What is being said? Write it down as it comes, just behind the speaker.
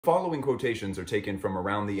Following quotations are taken from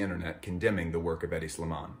around the internet condemning the work of Hedi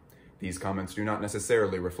Slimane. These comments do not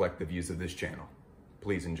necessarily reflect the views of this channel.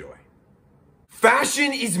 Please enjoy.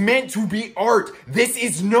 Fashion is meant to be art. This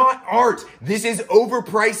is not art. This is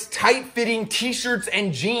overpriced, tight-fitting t-shirts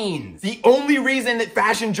and jeans. The only reason that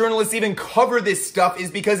fashion journalists even cover this stuff is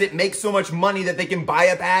because it makes so much money that they can buy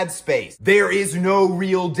up ad space. There is no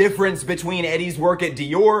real difference between Hedi's work at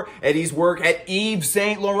Dior, Hedi's work at Yves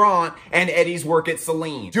Saint Laurent, and Hedi's work at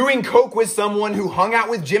Celine. Doing coke with someone who hung out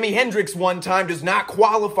with Jimi Hendrix one time does not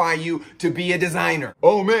qualify you to be a designer.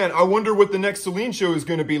 Oh man, I wonder what the next Celine show is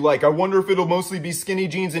gonna be like. I wonder if it'll mostly be skinny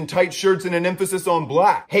jeans and tight shirts and an emphasis on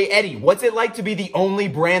black. Hey Hedi, what's it like to be the only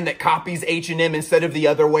brand that copies H&M instead of the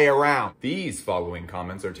other way around? These following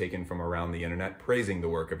comments are taken from around the internet praising the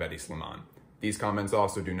work of Hedi Slimane. These comments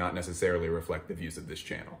also do not necessarily reflect the views of this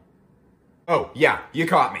channel. Oh, yeah, you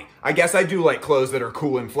caught me. I guess I do like clothes that are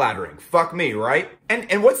cool and flattering. Fuck me, right?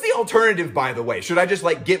 And what's the alternative, by the way? Should I just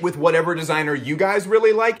get with whatever designer you guys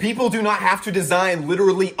really like? People do not have to design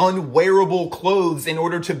literally unwearable clothes in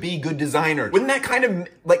order to be good designers. Wouldn't that kind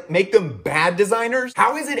of make them bad designers?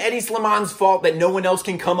 How is it Hedi Slimane's fault that no one else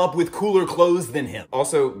can come up with cooler clothes than him?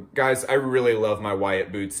 Also, guys, I really love my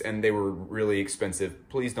Wyatt boots and they were really expensive.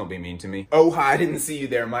 Please don't be mean to me. Oh, hi, I didn't see you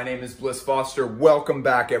there. My name is Bliss Foster. Welcome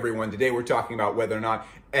back, everyone. Today we're talking about whether or not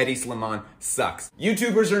Hedi Slimane sucks.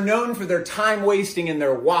 YouTubers are known for their time wasting and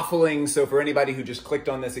their waffling, so for anybody who just clicked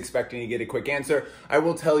on this expecting to get a quick answer, I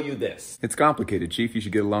will tell you this. It's complicated, Chief. You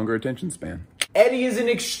should get a longer attention span. Hedi is an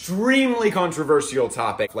extremely controversial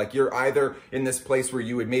topic. You're either in this place where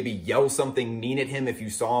you would maybe yell something mean at him if you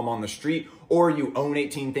saw him on the street, or you own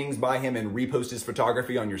 18 things by him and repost his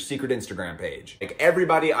photography on your secret Instagram page.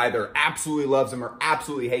 Everybody either absolutely loves him or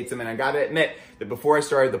absolutely hates him, and I gotta admit that before I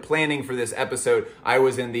started the planning for this episode, I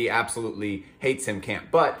was in the absolutely hates him camp.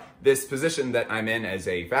 But this position that I'm in as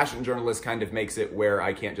a fashion journalist kind of makes it where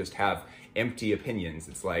I can't just have empty opinions.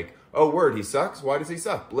 It's like, oh word, he sucks? Why does he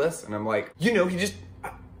suck? Bliss? And I'm like, he just...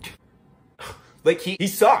 he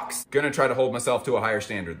sucks. Gonna try to hold myself to a higher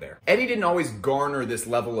standard there. Hedi didn't always garner this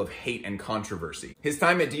level of hate and controversy. His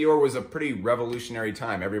time at Dior was a pretty revolutionary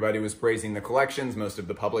time. Everybody was praising the collections. Most of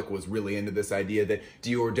the public was really into this idea that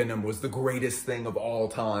Dior denim was the greatest thing of all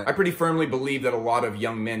time. I pretty firmly believe that a lot of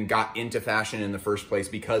young men got into fashion in the first place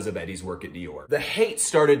because of Hedi's work at Dior. The hate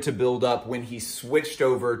started to build up when he switched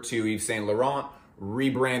over to Yves Saint Laurent,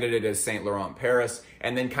 rebranded it as Saint Laurent Paris,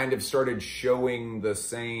 and then kind of started showing the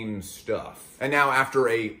same stuff. And now after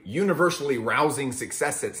a universally rousing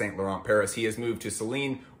success at Saint Laurent Paris, he has moved to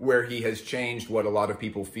Celine, where he has changed what a lot of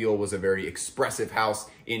people feel was a very expressive house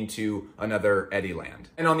into another Hedi land.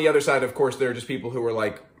 And on the other side, of course, there are just people who are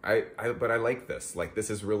like, but I like this.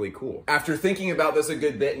 This is really cool. After thinking about this a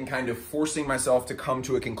good bit and kind of forcing myself to come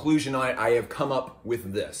to a conclusion on it, I have come up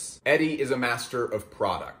with this. Hedi is a master of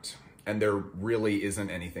product. And there really isn't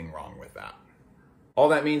anything wrong with that. All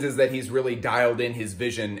that means is that he's really dialed in his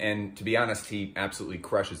vision, and to be honest, he absolutely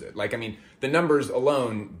crushes it. The numbers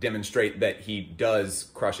alone demonstrate that he does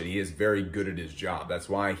crush it. He is very good at his job. That's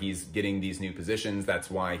why he's getting these new positions. That's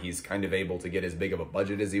why he's kind of able to get as big of a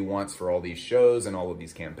budget as he wants for all these shows and all of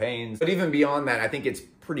these campaigns. But even beyond that, I think it's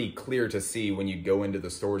pretty clear to see when you go into the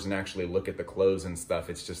stores and actually look at the clothes and stuff.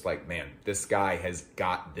 It's just like, man, this guy has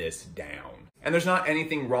got this down. And there's not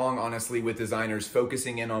anything wrong, honestly, with designers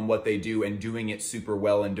focusing in on what they do and doing it super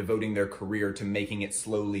well and devoting their career to making it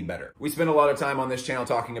slowly better. We spend a lot of time on this channel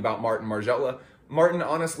talking about Martin Margiela. Martin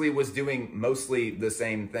honestly was doing mostly the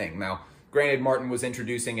same thing. Now, granted, Martin was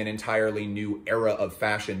introducing an entirely new era of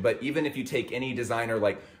fashion, but even if you take any designer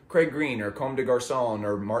like Craig Green or Comme des Garçons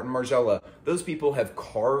or Martin Margiela, those people have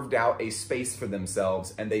carved out a space for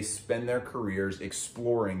themselves and they spend their careers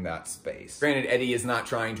exploring that space. Granted, Hedi is not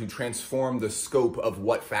trying to transform the scope of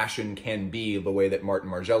what fashion can be the way that Martin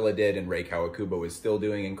Margiela did and Rei Kawakubo is still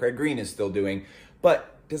doing and Craig Green is still doing,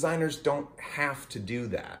 but designers don't have to do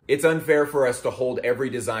that. It's unfair for us to hold every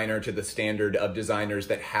designer to the standard of designers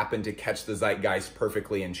that happen to catch the zeitgeist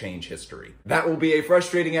perfectly and change history. That will be a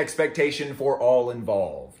frustrating expectation for all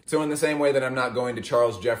involved. So in the same way that I'm not going to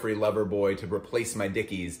Charles Jeffrey Loverboy to replace my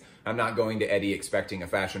Dickies, I'm not going to Hedi expecting a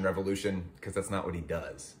fashion revolution, because that's not what he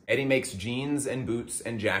does. Hedi makes jeans and boots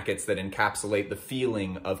and jackets that encapsulate the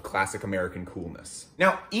feeling of classic American coolness.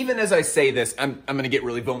 Now, even as I say this, I'm gonna get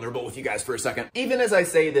really vulnerable with you guys for a second. Even as I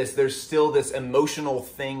say this, there's still this emotional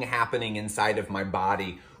thing happening inside of my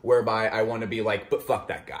body whereby I want to be like, but fuck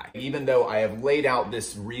that guy. Even though I have laid out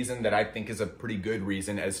this reason that I think is a pretty good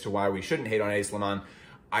reason as to why we shouldn't hate on Hedi Slimane,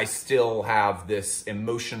 I still have this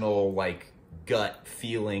emotional, gut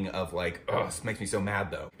feeling of like, oh, this makes me so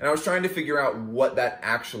mad though. And I was trying to figure out what that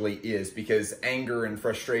actually is, because anger and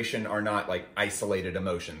frustration are not like isolated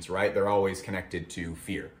emotions, right? They're always connected to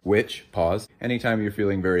fear. Which, pause, anytime you're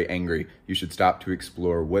feeling very angry, you should stop to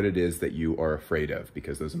explore what it is that you are afraid of,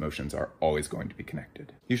 because those emotions are always going to be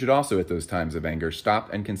connected. You should also, at those times of anger,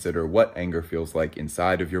 stop and consider what anger feels like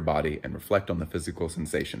inside of your body and reflect on the physical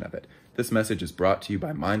sensation of it. This message is brought to you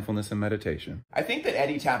by mindfulness and meditation. I think that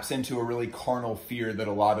Hedi taps into a really carnal fear that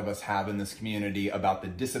a lot of us have in this community about the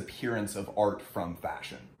disappearance of art from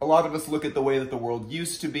fashion. A lot of us look at the way that the world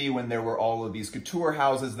used to be when there were all of these couture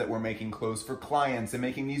houses that were making clothes for clients and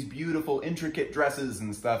making these beautiful, intricate dresses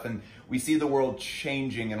and stuff, and we see the world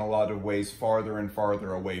changing in a lot of ways farther and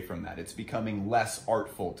farther away from that. It's becoming less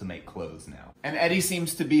artful to make clothes now. And Hedi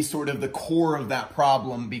seems to be sort of the core of that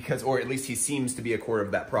problem because, or at least he seems to be a core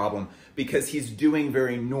of that problem, because he's doing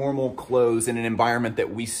very normal clothes in an environment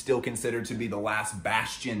that we still consider to be the last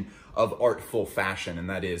bastion of artful fashion, and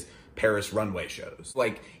that is Paris runway shows.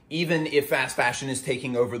 Like, even if fast fashion is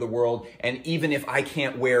taking over the world, and even if I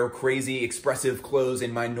can't wear crazy expressive clothes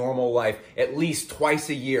in my normal life, at least twice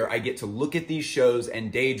a year I get to look at these shows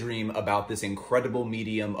and daydream about this incredible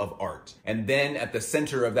medium of art. And then at the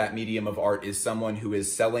center of that medium of art is someone who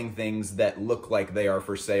is selling things that look like they are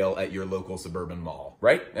for sale at your local suburban mall.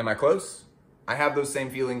 Right? Am I close? I have those same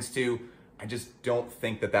feelings too. I just don't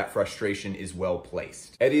think that that frustration is well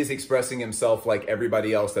placed. Hedi is expressing himself like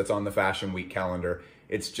everybody else that's on the Fashion Week calendar.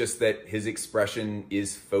 It's just that his expression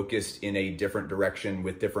is focused in a different direction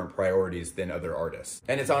with different priorities than other artists.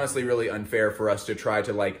 And it's honestly really unfair for us to try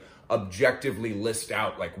to like objectively list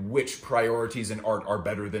out like which priorities in art are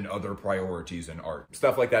better than other priorities in art.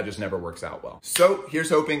 Stuff like that just never works out well. So here's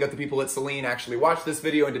hoping that the people at Celine actually watched this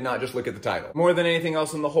video and did not just look at the title. More than anything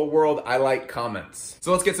else in the whole world, I like comments.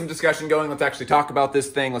 So let's get some discussion going. Let's actually talk about this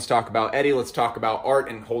thing. Let's talk about Hedi. Let's talk about art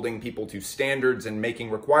and holding people to standards and making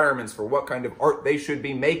requirements for what kind of art they should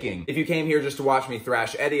be making. If you came here just to watch me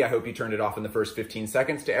thrash Hedi, I hope you turned it off in the first 15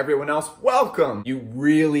 seconds. To everyone else, welcome! You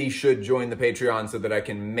really should join the Patreon so that I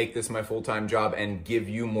can make this my full-time job and give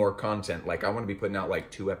you more content. Like, I want to be putting out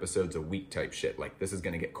like 2 episodes a week type shit. Like, this is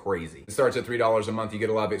gonna get crazy. It starts at $3 a month. You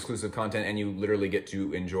get a lot of exclusive content and you literally get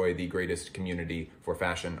to enjoy the greatest community for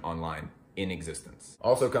fashion online in existence.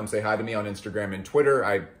 Also, come say hi to me on Instagram and Twitter.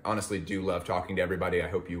 I honestly do love talking to everybody. I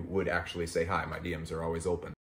hope you would actually say hi. My DMs are always open.